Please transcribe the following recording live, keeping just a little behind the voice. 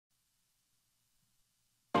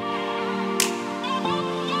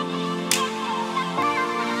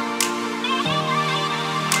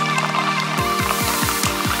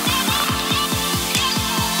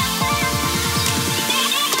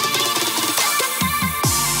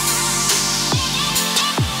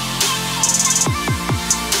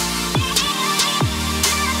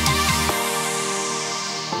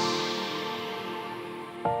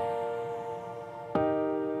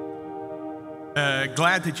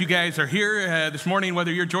glad that you guys are here this morning,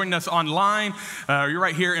 whether you're joining us online, or you're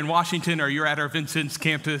right here in Washington, or you're at our Vincennes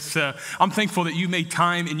campus. I'm thankful that you made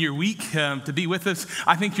time in your week to be with us.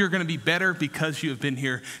 I think you're going to be better because you have been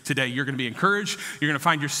here today. You're going to be encouraged. You're going to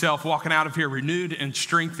find yourself walking out of here renewed and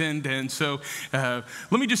strengthened. And so let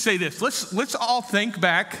me just say this. Let's all think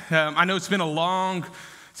back. I know it's been a long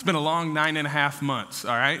 9.5 months,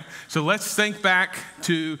 all right? So let's think back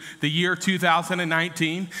to the year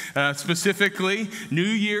 2019, specifically New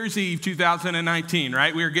Year's Eve 2019,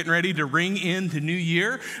 right? We are getting ready to ring in the new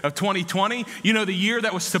year of 2020. You know, the year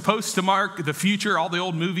that was supposed to mark the future. All the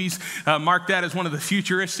old movies mark that as one of the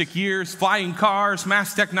futuristic years. Flying cars,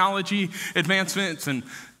 mass technology advancements, and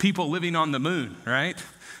people living on the moon, right?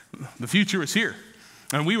 The future was here.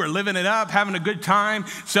 And we were living it up, having a good time,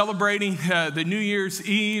 celebrating the New Year's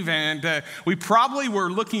Eve. And we probably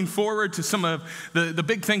were looking forward to some of the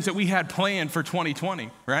big things that we had planned for 2020,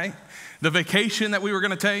 right? The vacation that we were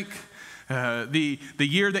going to take, the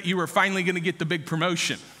year that you were finally going to get the big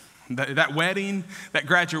promotion, that wedding, that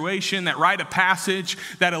graduation, that rite of passage,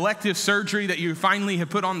 that elective surgery that you finally have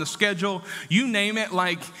put on the schedule. You name it,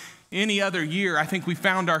 like any other year, I think we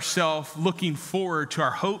found ourselves looking forward to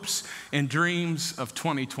our hopes and dreams of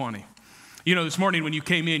 2020. You know, this morning when you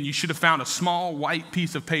came in, you should have found a small white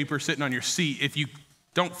piece of paper sitting on your seat. If you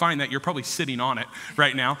don't find that, you're probably sitting on it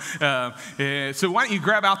right now. So why don't you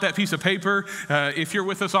grab out that piece of paper? If you're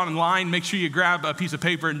with us online, make sure you grab a piece of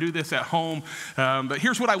paper and do this at home. But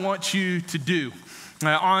here's what I want you to do.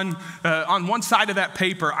 On one side of that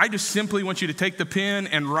paper, I just simply want you to take the pen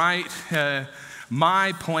and write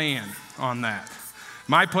my plan on that.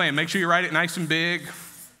 My plan. Make sure you write it nice and big.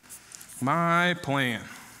 My plan.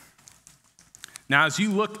 Now, as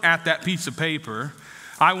you look at that piece of paper,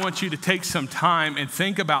 I want you to take some time and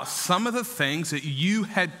think about some of the things that you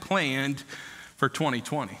had planned for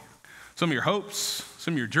 2020. Some of your hopes,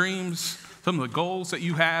 some of your dreams, some of the goals that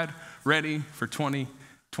you had ready for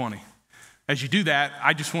 2020. As you do that,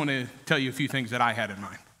 I just want to tell you a few things that I had in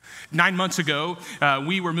mind. 9 months ago,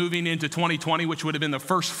 we were moving into 2020, which would have been the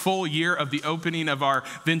first full year of the opening of our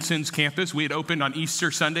Vincennes campus. We had opened on Easter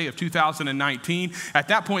Sunday of 2019. At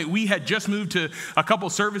that point, we had just moved to a couple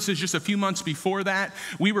services just a few months before that.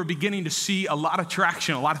 We were beginning to see a lot of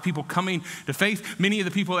traction, a lot of people coming to faith. Many of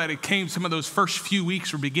the people that had came some of those first few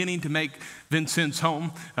weeks were beginning to make Vincennes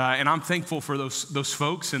home. And I'm thankful for those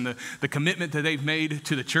folks and the commitment that they've made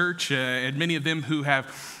to the church. And many of them who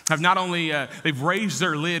have not only, they've raised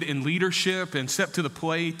their lid in leadership and stepped to the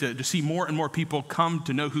plate to see more and more people come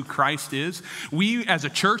to know who Christ is. We as a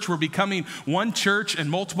church were becoming one church in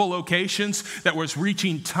multiple locations that was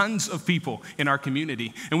reaching tons of people in our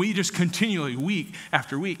community. And we just continually, week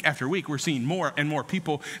after week after week, we're seeing more and more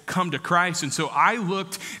people come to Christ. And so I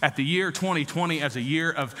looked at the year 2020 as a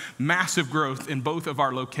year of massive growth in both of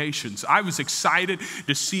our locations. I was excited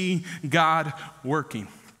to see God working.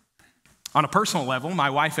 On a personal level, my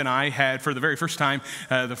wife and I had, for the very first time,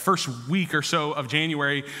 the first week or so of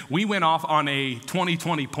January, we went off on a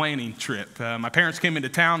 2020 planning trip. My parents came into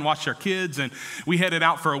town, watched our kids, and we headed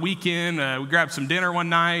out for a weekend. We grabbed some dinner one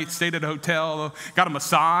night, stayed at a hotel, got a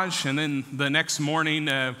massage, and then the next morning,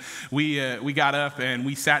 we got up and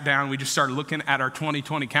we sat down. We just started looking at our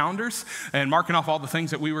 2020 calendars and marking off all the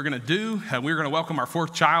things that we were going to do. We were going to welcome our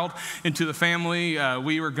fourth child into the family.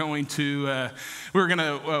 We were going to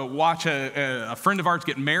watch a friend of ours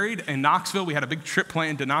get married in Knoxville. We had a big trip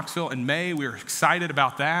planned to Knoxville in May. We were excited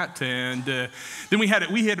about that. And then we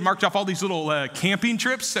had marked off all these little camping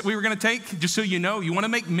trips that we were going to take. Just so you know, you want to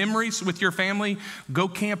make memories with your family, go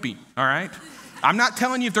camping, all right? I'm not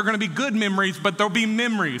telling you if they're going to be good memories, but there'll be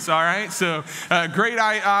memories, all right? So great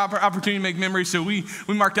opportunity to make memories. So we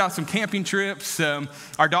marked out some camping trips.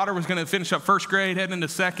 Our daughter was going to finish up first grade, head into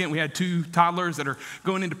second. We had 2 toddlers that are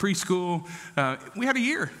going into preschool. We had a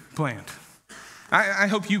year planned. I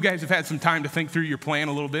hope you guys have had some time to think through your plan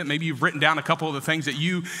a little bit. Maybe you've written down a couple of the things that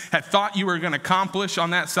you had thought you were going to accomplish on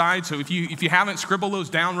that side. So if you haven't, scribble those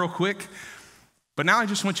down real quick. But now I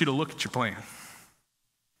just want you to look at your plan.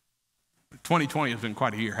 2020 has been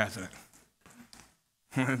quite a year, hasn't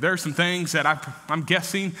it? There are some things that I'm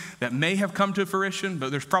guessing that may have come to fruition,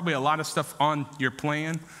 but there's probably a lot of stuff on your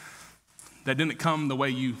plan that didn't come the way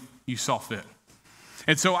you saw fit.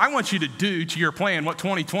 And so I want you to do to your plan what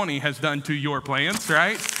 2020 has done to your plans,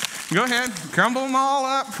 right? Go ahead, crumble them all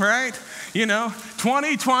up, right? You know,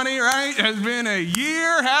 2020, right, has been a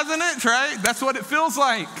year, hasn't it, right? That's what it feels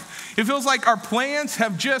like. It feels like our plans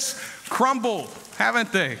have just crumbled,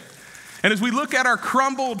 haven't they? And as we look at our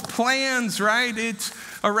crumbled plans, right, it's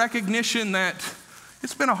a recognition that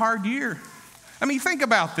it's been a hard year. I mean, think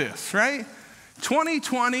about this, right?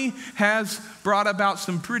 2020 has brought about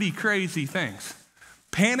some pretty crazy things.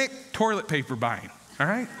 Panic toilet paper buying, all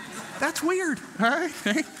right? That's weird, all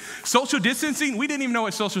right? Social distancing, we didn't even know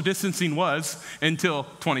what social distancing was until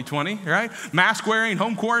 2020, right? Mask wearing,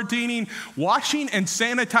 home quarantining, washing and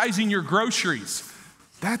sanitizing your groceries.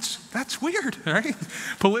 That's weird, right?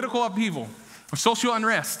 Political upheaval, social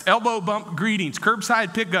unrest, elbow bump greetings,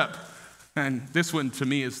 curbside pickup. And this one to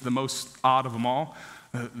me is the most odd of them all.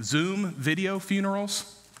 Zoom video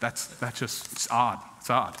funerals, that's just, it's odd,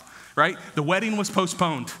 right? The wedding was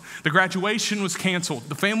postponed. The graduation was canceled.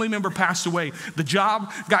 The family member passed away. The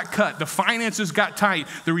job got cut. The finances got tight.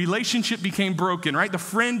 The relationship became broken, right? The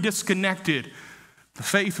friend disconnected. The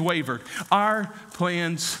faith wavered. Our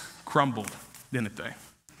plans crumbled, didn't they?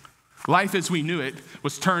 Life as we knew it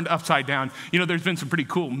was turned upside down. You know, there's been some pretty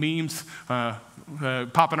cool memes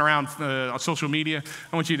popping around on social media.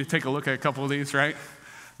 I want you to take a look at a couple of these, right?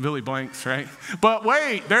 Billy Blanks, right? But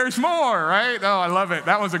wait, there's more, right? Oh, I love it.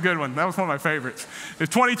 That was a good one. That was one of my favorites. If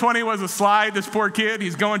 2020 was a slide, this poor kid,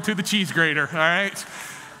 he's going to the cheese grater, all right?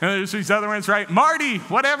 And there's these other ones, right? Marty,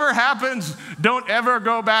 whatever happens, don't ever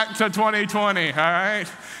go back to 2020, all right?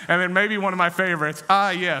 And then maybe one of my favorites,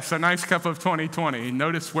 yes, a nice cup of 2020.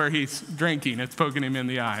 Notice where he's drinking. It's poking him in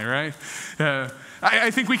the eye, right? I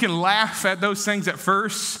think we can laugh at those things at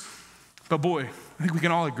first, but boy, I think we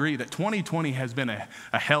can all agree that 2020 has been a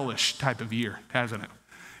hellish type of year, hasn't it?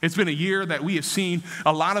 It's been a year that we have seen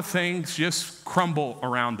a lot of things just crumble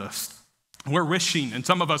around us. We're wishing, and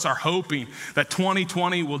some of us are hoping, that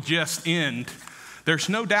 2020 will just end. There's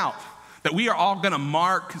no doubt that we are all going to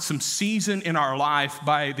mark some season in our life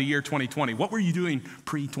by the year 2020. What were you doing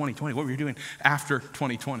pre-2020? What were you doing after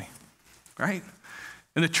 2020? Right?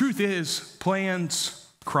 And the truth is, plans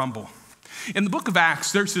crumble. In the book of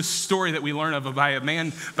Acts, there's this story that we learn of by a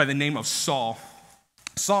man by the name of Saul.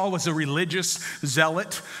 Saul was a religious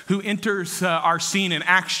zealot who enters our scene in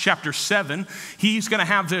Acts chapter 7. He's going to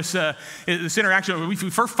have this interaction. We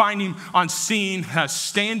first find him on scene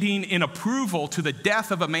standing in approval to the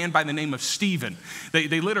death of a man by the name of Stephen.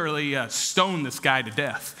 They literally stoned this guy to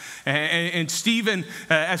death. And Stephen,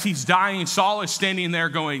 as he's dying, Saul is standing there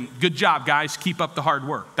going, "Good job, guys. Keep up the hard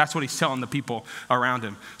work." That's what he's telling the people around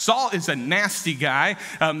him. Saul is a nasty guy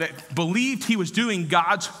that believed he was doing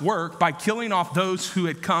God's work by killing off those who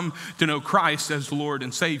had come to know Christ as Lord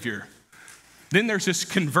and Savior. Then there's this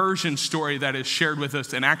conversion story that is shared with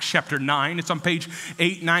us in Acts chapter 9. It's on page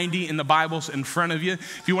 890 in the Bibles in front of you.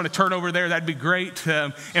 If you want to turn over there, that'd be great.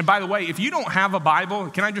 And by the way, if you don't have a Bible,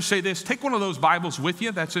 can I just say this? Take one of those Bibles with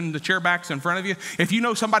you that's in the chair backs in front of you. If you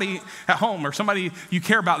know somebody at home or somebody you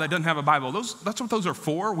care about that doesn't have a Bible, that's what those are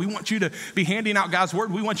for. We want you to be handing out God's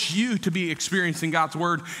Word. We want you to be experiencing God's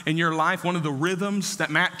Word in your life, one of the rhythms that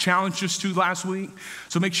Matt challenged us to last week.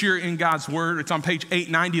 So make sure you're in God's Word. It's on page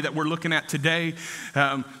 890 that we're looking at today.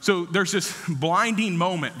 So there's this blinding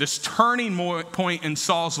moment, this turning point in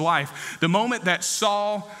Saul's life, the moment that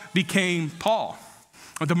Saul became Paul.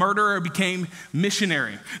 The murderer became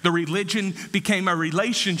missionary. The religion became a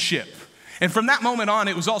relationship. And from that moment on,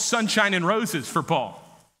 it was all sunshine and roses for Paul.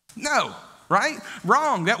 No, right?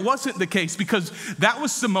 Wrong. That wasn't the case, because that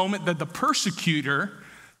was the moment that the persecutor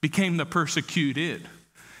became the persecuted.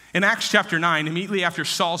 In Acts chapter 9, immediately after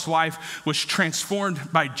Saul's life was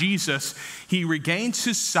transformed by Jesus, he regains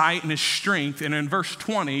his sight and his strength. And in verse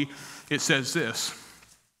 20, it says this: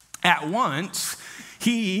 "At once,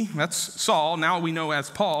 he," that's Saul, now we know as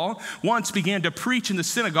Paul, "once began to preach in the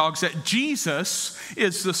synagogues that Jesus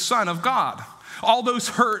is the Son of God. All those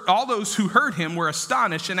who heard him were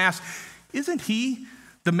astonished and asked, 'Isn't he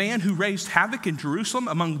the man who raised havoc in Jerusalem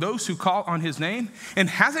among those who call on his name? And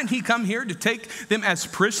hasn't he come here to take them as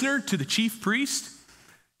prisoner to the chief priest?'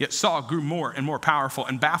 Yet Saul grew more and more powerful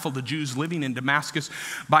and baffled the Jews living in Damascus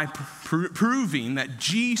by proving that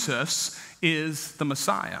Jesus is the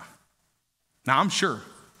Messiah." Now, I'm sure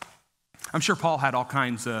Paul had all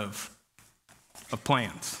kinds of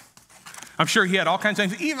plans. I'm sure he had all kinds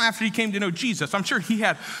of things. Even after he came to know Jesus, I'm sure he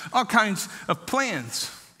had all kinds of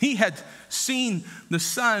plans. He had seen the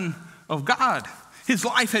Son of God. His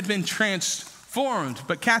life had been transformed.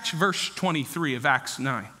 But catch verse 23 of Acts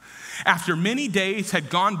 9. "After many days had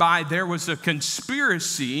gone by, there was a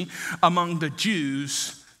conspiracy among the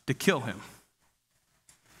Jews to kill him."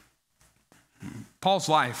 Paul's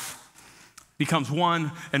life becomes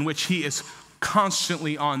one in which he is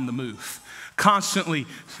constantly on the move, constantly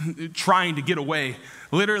trying to get away,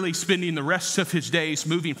 literally spending the rest of his days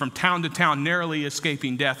moving from town to town, narrowly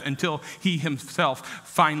escaping death, until he himself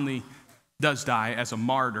finally does die as a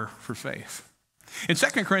martyr for faith. In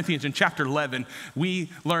 2 Corinthians, in chapter 11, we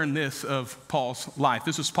learn this of Paul's life.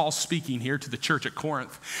 This is Paul speaking here to the church at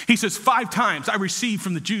Corinth. He says, 5 times I received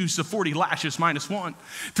from the Jews the 40 lashes minus 1.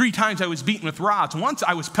 3 times I was beaten with rods. Once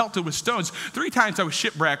I was pelted with stones. 3 times I was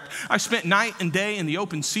shipwrecked. I spent night and day in the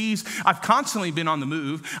open seas. I've constantly been on the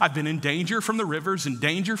move. I've been in danger from the rivers, in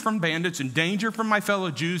danger from bandits, in danger from my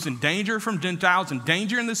fellow Jews, in danger from Gentiles, in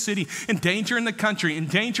danger in the city, in danger in the country, in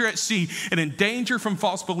danger at sea, and in danger from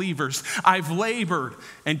false believers. I've labored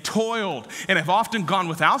and toiled and have often gone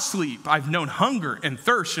without sleep. I've known hunger and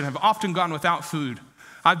thirst and have often gone without food.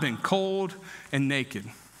 I've been cold and naked.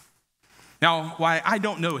 Now, why I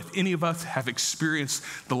don't know if any of us have experienced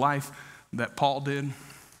the life that Paul did,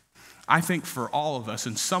 I think for all of us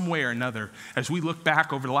in some way or another, as we look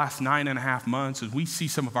back over the last 9.5 months, as we see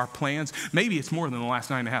some of our plans, maybe it's more than the last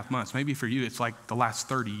 9.5 months. Maybe for you, it's like the last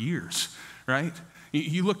 30 years, right?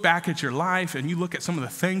 You look back at your life and you look at some of the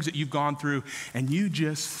things that you've gone through and you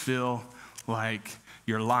just feel like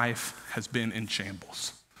your life has been in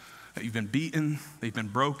shambles. That you've been beaten, they've been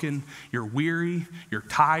broken, you're weary, you're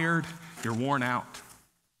tired, you're worn out.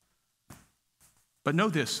 But know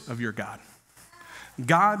this of your God.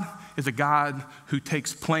 God is a God who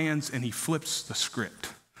takes plans and he flips the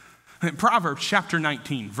script. In Proverbs chapter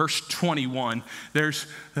 19, verse 21, there's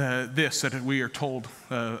this that we are told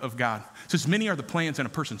of God. It says, many are the plans in a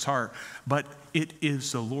person's heart, but it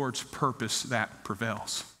is the Lord's purpose that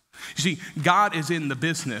prevails. You see, God is in the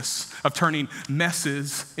business of turning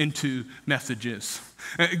messes into messages.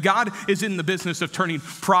 God is in the business of turning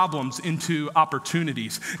problems into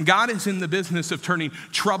opportunities. God is in the business of turning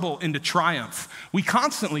trouble into triumph. We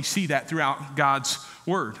constantly see that throughout God's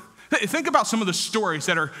word. Think about some of the stories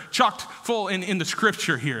that are chocked full in the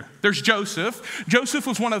scripture here. There's Joseph. Joseph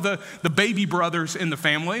was one of the baby brothers in the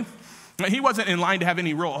family. He wasn't in line to have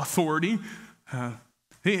any real authority.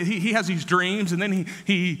 He has these dreams, and then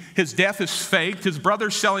his death is faked. His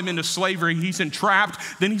brothers sell him into slavery. He's entrapped.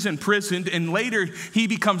 Then he's imprisoned. And later, he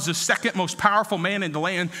becomes the second most powerful man in the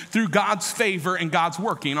land through God's favor and God's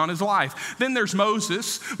working on his life. Then there's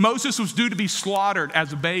Moses. Moses was due to be slaughtered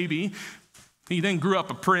as a baby. He then grew up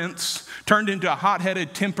a prince, turned into a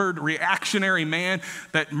hot-headed, tempered, reactionary man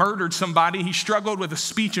that murdered somebody. He struggled with a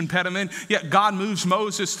speech impediment, yet God moves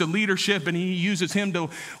Moses to leadership, and he uses him to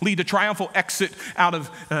lead a triumphal exit out of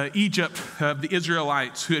Egypt of the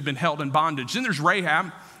Israelites who had been held in bondage. Then there's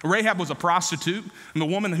Rahab. Rahab was a prostitute, and the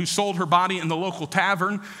woman who sold her body in the local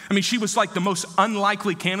tavern. I mean, she was like the most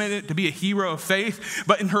unlikely candidate to be a hero of faith,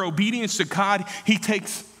 but in her obedience to God, he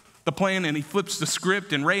takes the plan and he flips the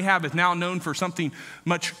script, and Rahab is now known for something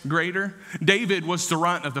much greater. David was the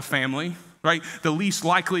runt of the family, right? The least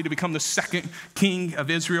likely to become the second king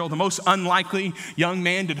of Israel, the most unlikely young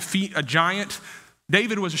man to defeat a giant.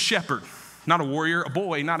 David was a shepherd, not a warrior, a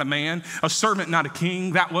boy, not a man, a servant, not a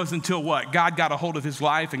king. That was until what? God got a hold of his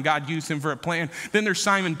life and God used him for a plan. Then there's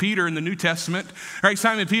Simon Peter in the New Testament, right?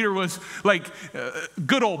 Simon Peter was like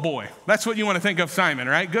good old boy. That's what you want to think of Simon,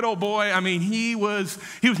 right? Good old boy. I mean, he was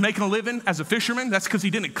making a living as a fisherman. That's because he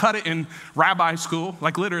didn't cut it in rabbi school.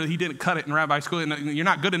 Like literally, he didn't cut it in rabbi school. And you're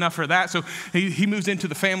not good enough for that. So he moves into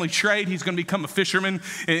the family trade. He's going to become a fisherman,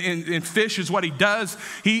 and fish is what he does.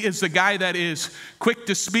 He is the guy that is quick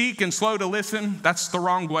to speak and slow to listen. That's the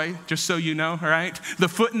wrong way, just so you know, all right? The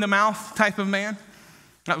foot in the mouth type of man.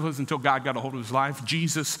 That was until God got a hold of his life.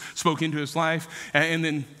 Jesus spoke into his life. And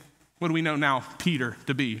then what do we know now Peter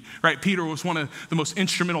to be, right? Peter was one of the most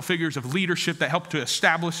instrumental figures of leadership that helped to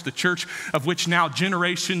establish the church, of which now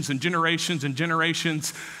generations and generations and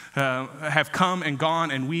generations have come and gone,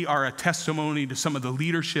 and we are a testimony to some of the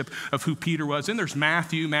leadership of who Peter was. And there's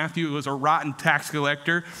Matthew. Matthew was a rotten tax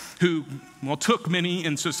collector who, took many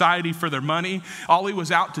in society for their money. All he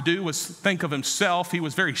was out to do was think of himself. He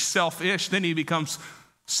was very selfish. Then he becomes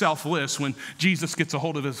selfless when Jesus gets a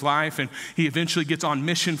hold of his life, and he eventually gets on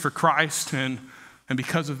mission for Christ, and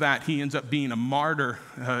because of that, he ends up being a martyr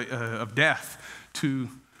of death to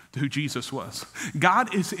who Jesus was.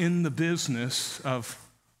 God is in the business of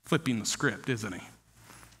flipping the script, isn't he?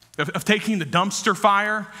 Of taking the dumpster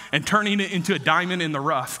fire and turning it into a diamond in the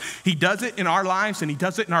rough. He does it in our lives, and he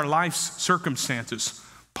does it in our life's circumstances.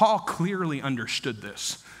 Paul clearly understood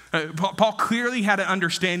this. Paul clearly had an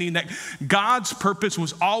understanding that God's purpose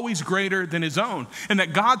was always greater than his own, and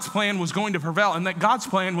that God's plan was going to prevail, and that God's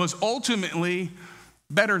plan was ultimately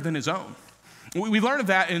better than his own. We learn of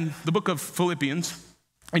that in the book of Philippians.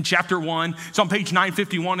 In chapter 1, it's on page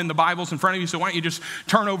 951 in the Bibles in front of you, so why don't you just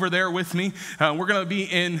turn over there with me. We're going to be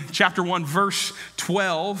in chapter 1, verse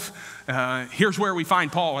 12. Here's where we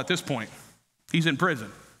find Paul at this point. He's in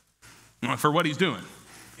prison for what he's doing.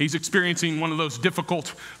 He's experiencing one of those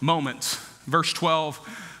difficult moments Verse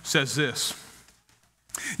 12 says this.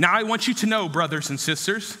 Now I want you to know, brothers and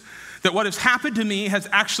sisters, that what has happened to me has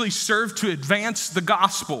actually served to advance the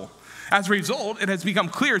gospel. As a result, it has become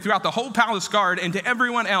clear throughout the whole palace guard and to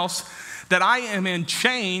everyone else that I am in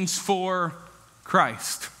chains for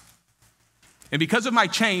Christ. And because of my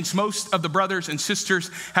chains, most of the brothers and sisters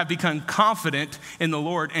have become confident in the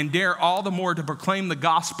Lord and dare all the more to proclaim the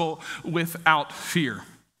gospel without fear.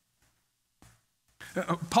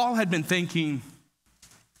 Paul had been thinking,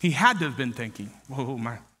 he had to have been thinking, whoa,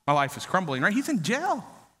 my life is crumbling, right? He's in jail.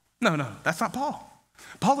 No, that's not Paul.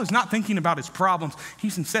 Paul is not thinking about his problems.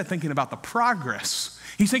 He's instead thinking about the progress.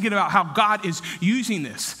 He's thinking about how God is using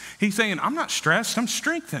this. He's saying, I'm not stressed, I'm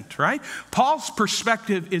strengthened, right? Paul's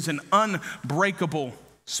perspective is an unbreakable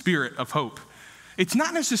spirit of hope. It's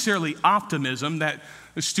not necessarily optimism that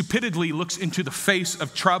stupidly looks into the face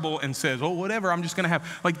of trouble and says, oh, whatever, I'm just gonna have,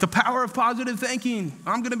 like the power of positive thinking.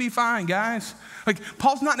 I'm gonna be fine, guys. Like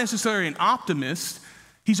Paul's not necessarily an optimist.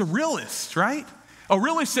 He's a realist, right? A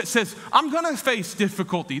realist that says, I'm gonna face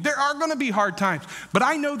difficulty. There are gonna be hard times, but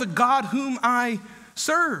I know the God whom I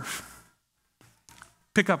serve.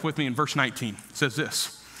 Pick up with me in verse 19. It says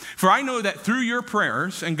this, for I know that through your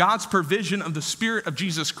prayers and God's provision of the Spirit of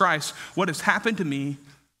Jesus Christ, what has happened to me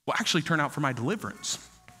will actually turn out for my deliverance.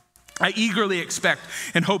 I eagerly expect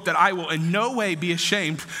and hope that I will in no way be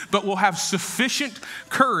ashamed, but will have sufficient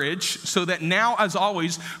courage so that now, as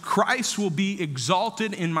always, Christ will be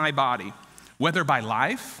exalted in my body, whether by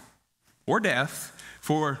life or death,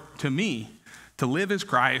 for to me, to live is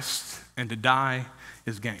Christ and to die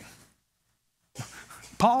is gain.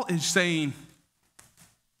 Paul is saying,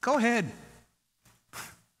 go ahead,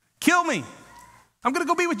 kill me. I'm gonna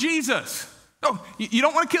go be with Jesus. Oh, you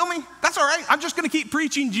don't wanna kill me? That's all right, I'm just gonna keep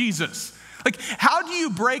preaching Jesus. Like, how do you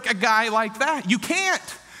break a guy like that? You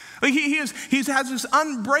can't. Like he has this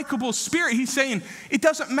unbreakable spirit. He's saying, it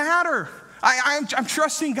doesn't matter. I'm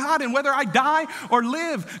trusting God, and whether I die or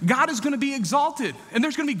live, God is going to be exalted, and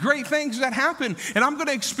there's going to be great things that happen, and I'm going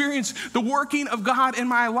to experience the working of God in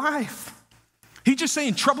my life. He's just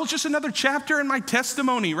saying, trouble's just another chapter in my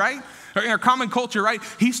testimony, right? Or in our common culture, right?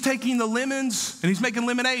 He's taking the lemons and he's making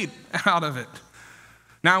lemonade out of it.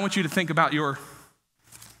 Now I want you to think about your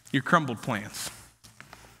crumbled plans,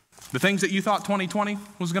 the things that you thought 2020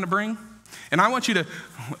 was going to bring. And I want you to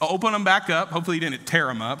open them back up. Hopefully you didn't tear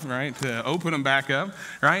them up, right? Open them back up,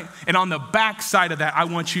 right? And on the back side of that, I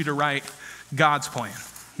want you to write God's plan.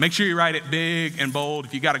 Make sure you write it big and bold.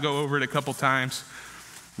 If you got to go over it a couple times,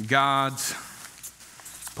 God's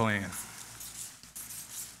plan.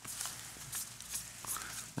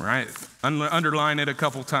 Right? Underline it a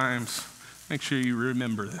couple times. Make sure you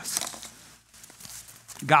remember this.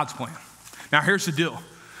 God's plan. Now here's the deal.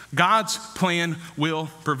 God's plan will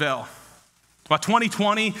prevail. While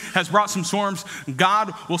 2020 has brought some storms,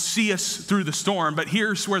 God will see us through the storm, but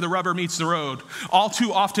here's where the rubber meets the road. All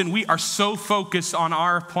too often, we are so focused on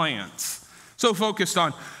our plans, so focused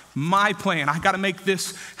on my plan, I gotta make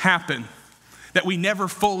this happen, that we never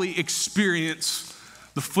fully experience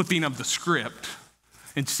the flipping of the script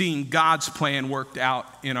and seeing God's plan worked out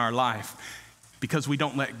in our life because we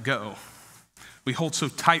don't let go. We hold so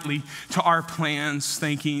tightly to our plans,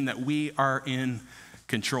 thinking that we are in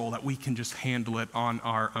control, that we can just handle it on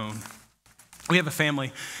our own. We have a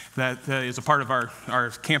family that is a part of our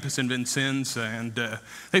campus in Vincennes, and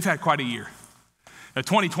they've had quite a year.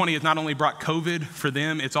 2020 has not only brought COVID for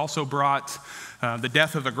them, it's also brought the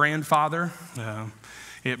death of a grandfather.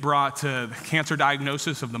 It brought the cancer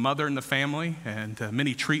diagnosis of the mother in the family and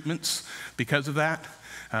many treatments because of that.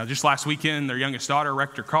 Just last weekend, their youngest daughter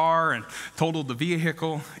wrecked her car and totaled the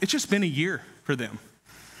vehicle. It's just been a year for them.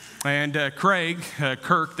 And Craig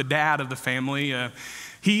Kirk, the dad of the family,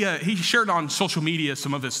 he shared on social media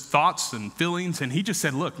some of his thoughts and feelings, and he just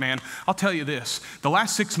said, look, man, I'll tell you this. The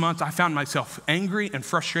last 6 months, I found myself angry and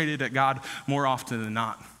frustrated at God more often than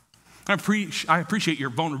not. I appreciate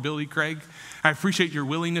your vulnerability, Craig. I appreciate your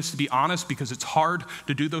willingness to be honest because it's hard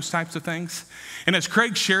to do those types of things. And as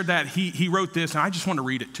Craig shared that, he wrote this, and I just want to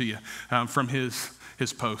read it to you from his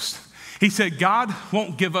post. He said, God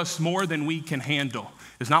won't give us more than we can handle.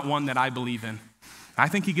 It's not one that I believe in. I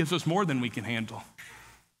think he gives us more than we can handle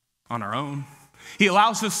on our own. He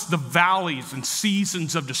allows us the valleys and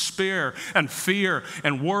seasons of despair and fear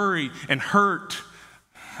and worry and hurt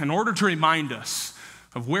in order to remind us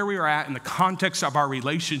of where we are at in the context of our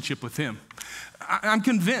relationship with him. I'm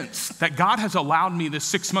convinced that God has allowed me this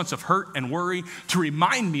 6 months of hurt and worry to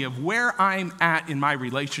remind me of where I'm at in my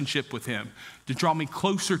relationship with him, to draw me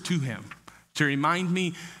closer to him, to remind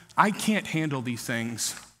me I can't handle these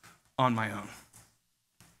things on my own.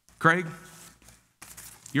 Craig,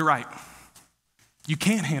 you're right. You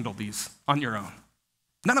can't handle these on your own.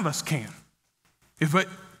 None of us can.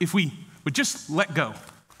 If we would just let go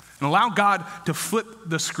and allow God to flip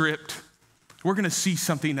the script, we're going to see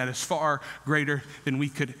something that is far greater than we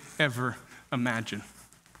could ever imagine.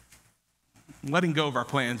 Letting go of our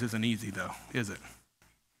plans isn't easy, though, is it?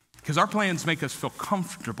 Because our plans make us feel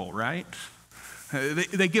comfortable, right?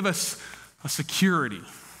 They give us a security,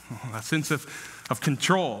 a sense of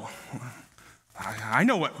control. I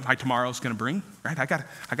know what my tomorrow is going to bring, right? I got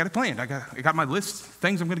it planned. I got my list of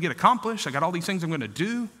things I'm going to get accomplished. I got all these things I'm going to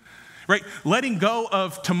do, right? Letting go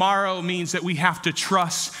of tomorrow means that we have to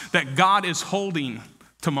trust that God is holding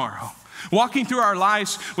tomorrow. Walking through our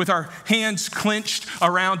lives with our hands clenched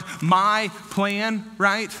around my plan,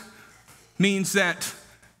 right, means that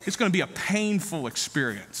it's going to be a painful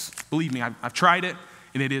experience. Believe me, I've tried it,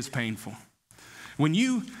 and it is painful. When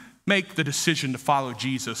you make the decision to follow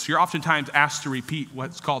Jesus, you're oftentimes asked to repeat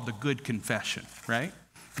what's called the good confession, right?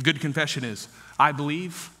 The good confession is, I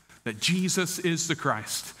believe that Jesus is the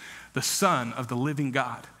Christ, the Son of the living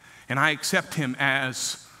God, and I accept him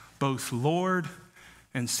as both Lord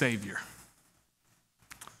and Savior.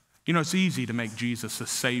 You know, it's easy to make Jesus the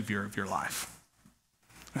Savior of your life.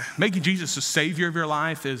 Making Jesus the Savior of your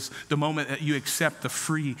life is the moment that you accept the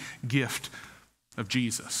free gift of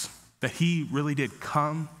Jesus, that he really did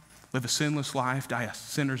come, live a sinless life, die a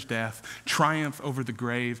sinner's death, triumph over the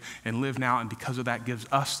grave, and live now, and because of that gives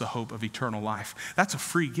us the hope of eternal life. That's a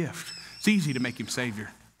free gift. It's easy to make him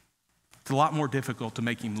Savior. It's a lot more difficult to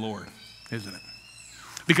make him Lord, isn't it?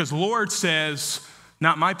 Because Lord says,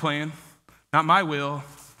 not my plan, not my will,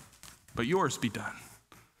 but yours be done.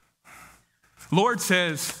 Lord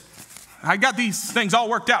says, I got these things all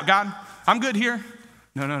worked out, God. I'm good here.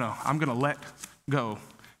 No. I'm going to let go,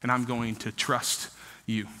 and I'm going to trust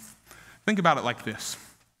you. Think about it like this.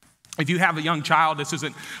 If you have a young child, this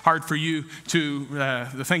isn't hard for you to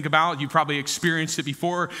think about. You probably experienced it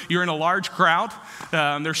before. You're in a large crowd.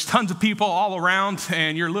 There's tons of people all around,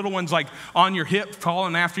 and your little one's like on your hip,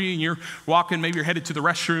 following after you, and you're walking. Maybe you're headed to the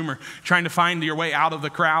restroom or trying to find your way out of the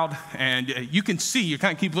crowd, and you can see, you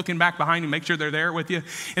kind of keep looking back behind you, make sure they're there with you,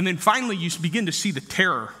 and then finally you begin to see the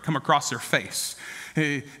terror come across their face.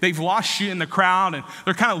 They've lost you in the crowd, and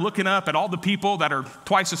they're kind of looking up at all the people that are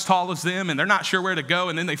twice as tall as them, and they're not sure where to go.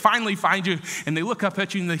 And then they finally find you, and they look up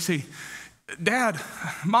at you, and they say, Dad,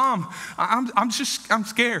 Mom, I'm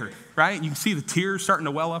scared, right? And you can see the tears starting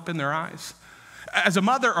to well up in their eyes. As a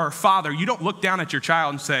mother or a father, you don't look down at your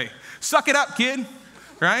child and say, suck it up, kid,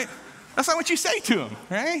 right? That's not what you say to them,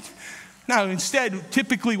 right? No, instead,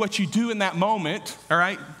 typically what you do in that moment, all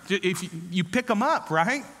right, if you pick them up,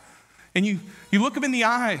 right? And you look them in the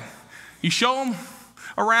eye, you show them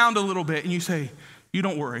around a little bit, and you say, you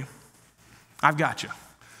don't worry, I've got you.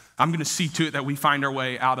 I'm going to see to it that we find our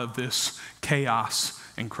way out of this chaos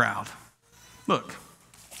and crowd. Look,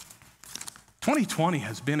 2020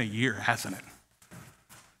 has been a year, hasn't it?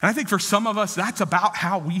 And I think for some of us, that's about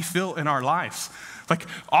how we feel in our lives. Like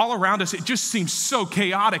all around us, it just seems so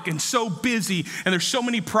chaotic and so busy, and there's so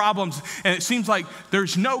many problems, and it seems like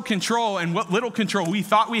there's no control, and what little control we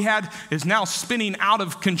thought we had is now spinning out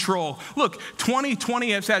of control. Look,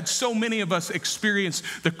 2020 has had so many of us experience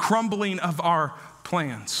the crumbling of our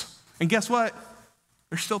plans. And guess what?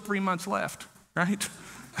 There's still 3 months left, right?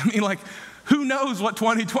 I mean, like, who knows what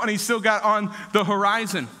 2020 still got on the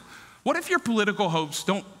horizon? What if your political hopes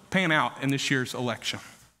don't pan out in this year's election?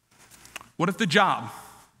 What if the job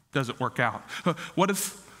doesn't work out? What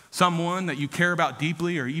if someone that you care about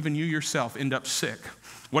deeply, or even you yourself, end up sick?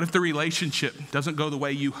 What if the relationship doesn't go the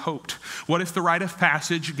way you hoped? What if the rite of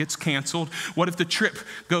passage gets canceled? What if the trip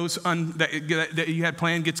that you had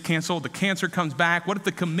planned gets canceled? The cancer comes back? What if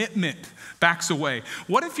the commitment backs away?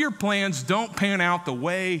 What if your plans don't pan out the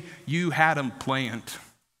way you had them planned?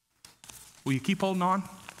 Will you keep holding on?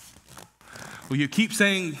 Will you keep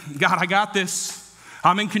saying, God, I got this.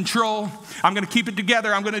 I'm in control. I'm going to keep it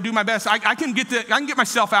together. I'm going to do my best. I can get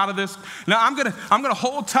myself out of this. Now I'm going to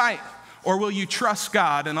hold tight. Or will you trust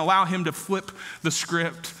God and allow him to flip the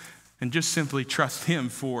script and just simply trust him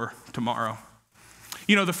for tomorrow?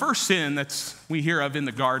 You know, the first sin that we hear of in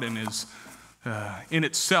the garden is in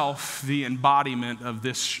itself the embodiment of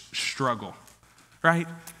this struggle, right?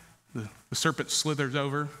 The serpent slithers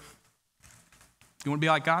over. You want to be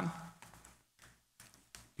like God?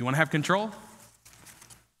 You want to have control?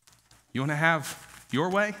 You want to have your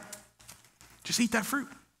way? Just eat that fruit.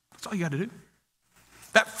 That's all you got to do.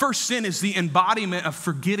 That first sin is the embodiment of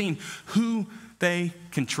forgetting who they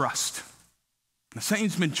can trust. The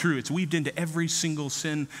same's been true. It's weaved into every single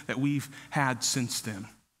sin that we've had since then.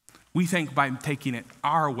 We think by taking it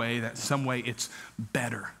our way that some way it's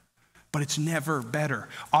better. but it's never better.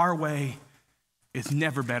 Our way is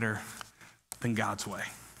never better than God's way.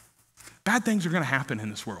 Bad things are going to happen in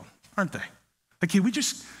this world, aren't they? Like, can we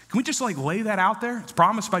just like lay that out there? It's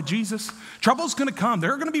promised by Jesus. Trouble's going to come.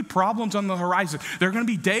 There are going to be problems on the horizon. There are going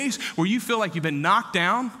to be days where you feel like you've been knocked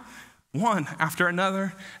down, one after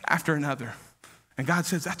another, after another. And God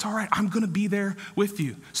says, that's all right. I'm going to be there with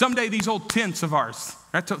you. Someday these old tents of ours,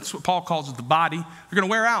 that's what Paul calls it, the body, they're going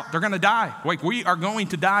to wear out. They're going to die. Like, we are going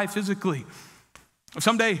to die physically.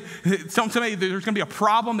 Someday there's going to be a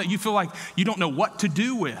problem that you feel like you don't know what to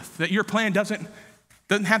do with, that your plan doesn't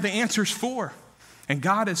have the answers for. And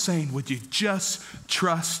God is saying, would you just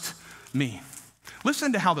trust me?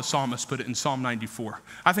 Listen to how the psalmist put it in Psalm 94.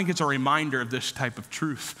 I think it's a reminder of this type of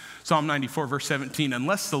truth. Psalm 94, verse 17,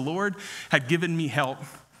 unless the Lord had given me help,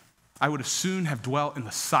 I would as soon have dwelt in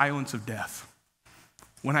the silence of death.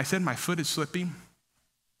 When I said my foot is slipping,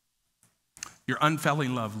 your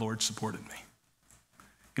unfailing love, Lord, supported me.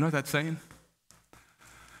 You know what that's saying?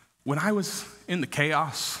 When I was in the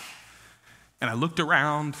chaos and I looked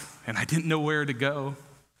around and I didn't know where to go,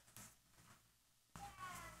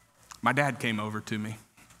 my dad came over to me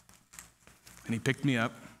and he picked me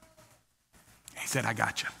up. He said, I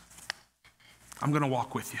got you. I'm going to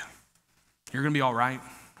walk with you. You're going to be all right.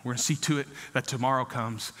 We're going to see to it that tomorrow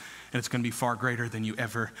comes and it's going to be far greater than you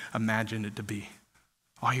ever imagined it to be.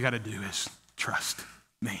 All you got to do is trust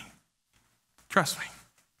me. Trust me.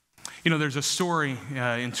 You know, there's a story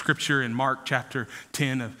in Scripture in Mark chapter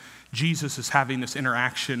 10 of Jesus is having this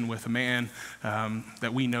interaction with a man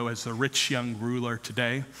that we know as the rich young ruler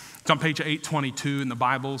today. It's on page 822 in the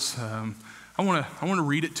Bibles. I want to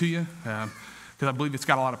read it to you because I believe it's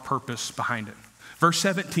got a lot of purpose behind it. Verse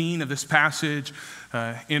 17 of this passage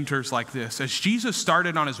enters like this. As Jesus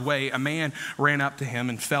started on his way, a man ran up to him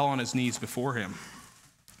and fell on his knees before him.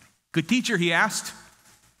 Good teacher, he asked,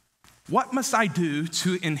 what must I do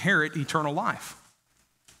to inherit eternal life?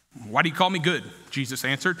 Why do you call me good? Jesus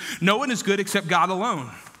answered. No one is good except God alone.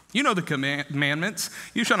 You know the commandments.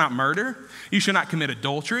 You shall not murder. You shall not commit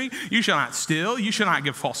adultery. You shall not steal. You shall not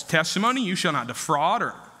give false testimony. You shall not defraud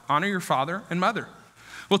or honor your father and mother.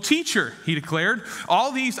 Well, teacher, he declared,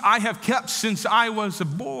 all these I have kept since I was a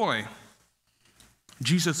boy.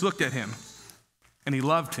 Jesus looked at him and he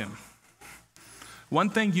loved him. One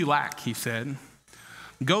thing you lack, he said.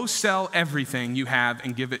 Go sell everything you have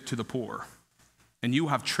and give it to the poor, and you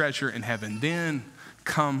will have treasure in heaven. Then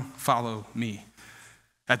come follow me.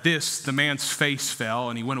 At this, the man's face fell,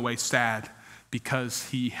 and he went away sad because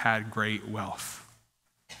he had great wealth.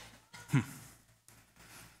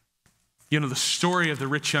 You know, the story of the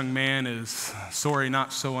rich young man is a story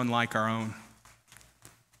not so unlike our own.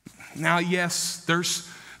 Now, yes, there's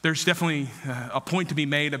definitely a point to be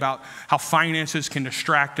made about how finances can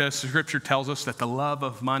distract us. The Scripture tells us that the love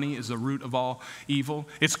of money is the root of all evil.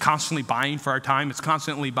 It's constantly buying for our time. It's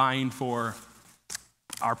constantly buying for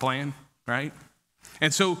our plan, right?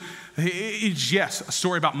 And so it's, yes, a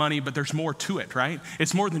story about money, but there's more to it, right?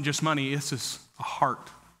 It's more than just money. This is a heart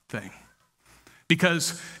thing.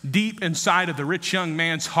 Because deep inside of the rich young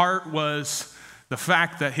man's heart was the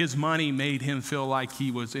fact that his money made him feel like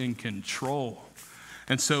he was in control.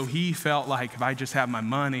 And so he felt like, if I just have my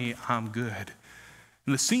money, I'm good.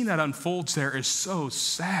 And the scene that unfolds there is so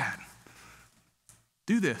sad.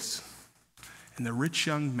 Do this. And the rich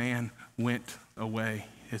young man went away.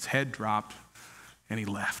 His head dropped, and he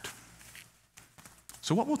left.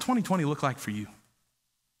 So what will 2020 look like for you?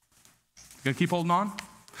 You gonna keep holding on?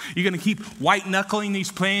 You're gonna keep white-knuckling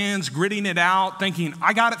these plans, gritting it out, thinking,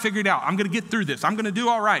 I got it figured out. I'm gonna get through this. I'm gonna do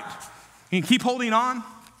all right. You can keep holding on? Or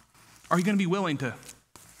are you gonna be willing to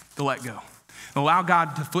let go and allow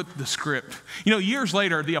God to flip the script? You know, years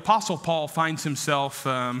later, the Apostle Paul finds himself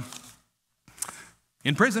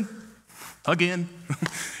in prison again.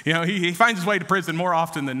 You know, he finds his way to prison more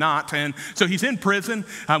often than not. And so he's in prison.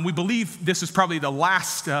 We believe this is probably the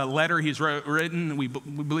last letter he's written. We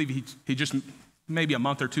believe he just maybe a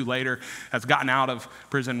month or two later has gotten out of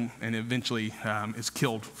prison and eventually is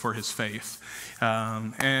killed for his faith.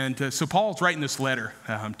 So Paul's writing this letter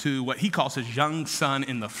to what he calls his young son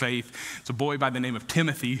in the faith. It's a boy by the name of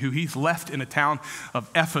Timothy, who he's left in a town of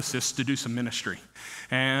Ephesus to do some ministry.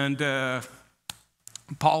 And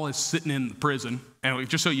Paul is sitting in prison. And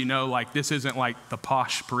just so you know, like, this isn't like the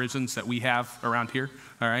posh prisons that we have around here,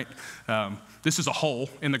 all right? This is a hole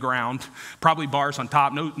in the ground, probably bars on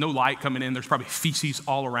top, no light coming in. There's probably feces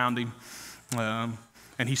all around him.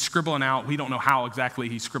 And he's scribbling out. We don't know how exactly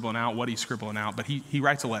he's scribbling out, what he's scribbling out, but he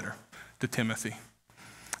writes a letter to Timothy.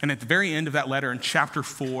 And at the very end of that letter, in chapter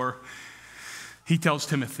 4, he tells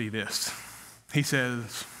Timothy this. He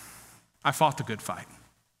says, I fought the good fight.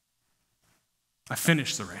 I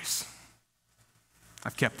finished the race.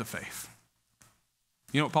 I've kept the faith.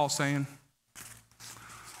 You know what Paul's saying?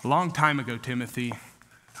 A long time ago, Timothy,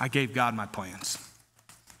 I gave God my plans.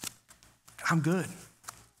 I'm good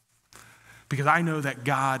because I know that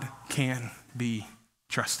God can be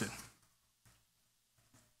trusted.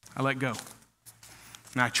 I let go,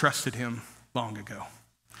 and I trusted him long ago.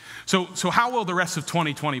 So how will the rest of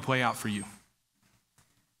 2020 play out for you?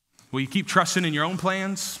 Will you keep trusting in your own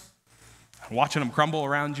plans, watching them crumble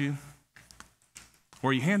around you?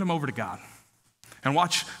 Or you hand them over to God and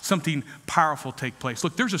watch something powerful take place.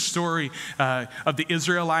 Look, there's a story of the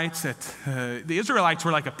Israelites that the Israelites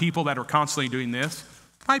were like a people that were constantly doing this.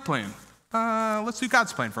 My plan. Let's do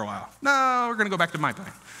God's plan for a while. No, we're going to go back to my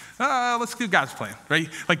plan. Let's do God's plan, right?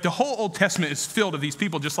 Like the whole Old Testament is filled of these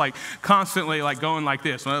people just like constantly like going like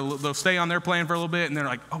this. They'll stay on their plan for a little bit and they're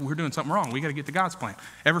like, oh, we're doing something wrong. We got to get to God's plan.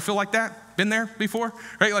 Ever feel like that? Been there before,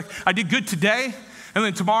 right? Like I did good today and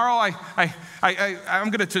then tomorrow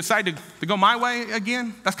I'm going to decide to go my way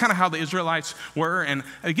again. That's kind of how the Israelites were. And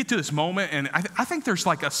I get to this moment and I think there's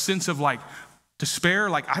like a sense of like despair.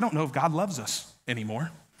 Like, I don't know if God loves us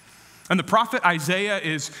anymore. And the prophet Isaiah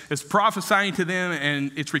is prophesying to them,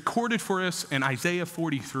 and it's recorded for us in Isaiah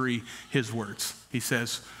 43, his words. He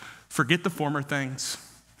says, forget the former things.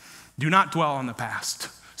 Do not dwell on the past.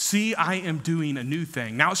 See, I am doing a new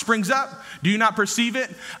thing. Now it springs up. Do you not perceive it?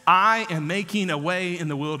 I am making a way in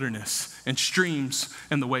the wilderness and streams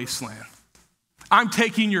in the wasteland. I'm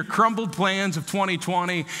taking your crumbled plans of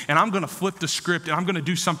 2020 and I'm going to flip the script and I'm going to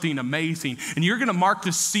do something amazing. And you're going to mark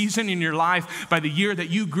this season in your life by the year that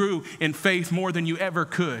you grew in faith more than you ever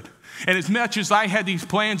could. And as much as I had these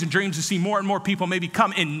plans and dreams to see more and more people maybe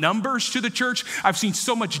come in numbers to the church, I've seen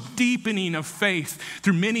so much deepening of faith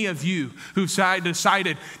through many of you who've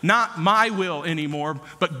decided not my will anymore,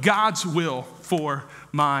 but God's will for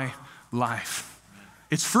my life.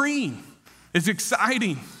 It's freeing. It's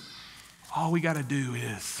exciting. All we got to do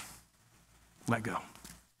is let go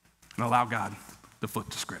and allow God to flip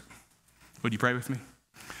the script. Would you pray with me?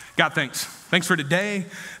 God, thanks. Thanks for today.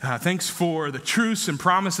 Thanks for the truths and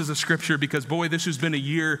promises of Scripture because, boy, this has been a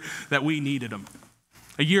year that we needed them.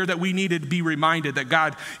 A year that we needed to be reminded that,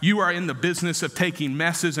 God, you are in the business of taking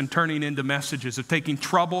messes and turning into messages, of taking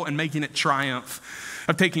trouble and making it triumph,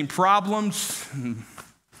 of taking problems and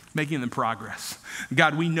making them progress.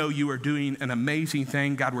 God, we know you are doing an amazing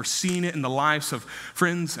thing. God, we're seeing it in the lives of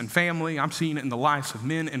friends and family. I'm seeing it in the lives of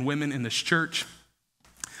men and women in this church.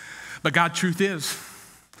 But God, truth is,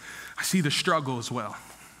 I see the struggle as well.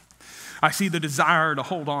 I see the desire to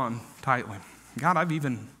hold on tightly. God, I've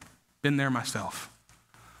even been there myself.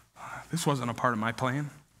 This wasn't a part of my plan.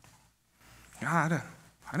 God,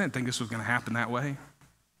 I didn't think this was going to happen that way.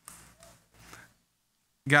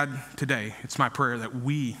 God, today, it's my prayer that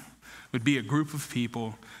we would be a group of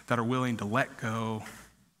people that are willing to let go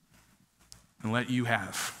and let you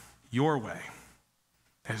have your way.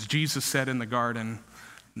 As Jesus said in the garden,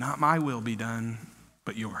 not my will be done,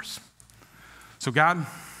 but yours. So God,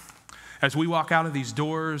 as we walk out of these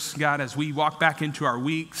doors, God, as we walk back into our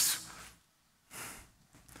weeks,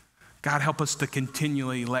 God, help us to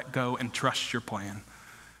continually let go and trust your plan.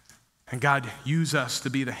 And God, use us to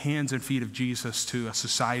be the hands and feet of Jesus to a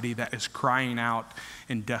society that is crying out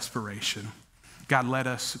in desperation. God, let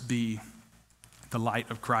us be the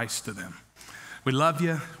light of Christ to them. We love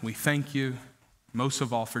you. We thank you, most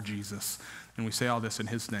of all for Jesus. And we say all this in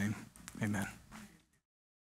his name. Amen.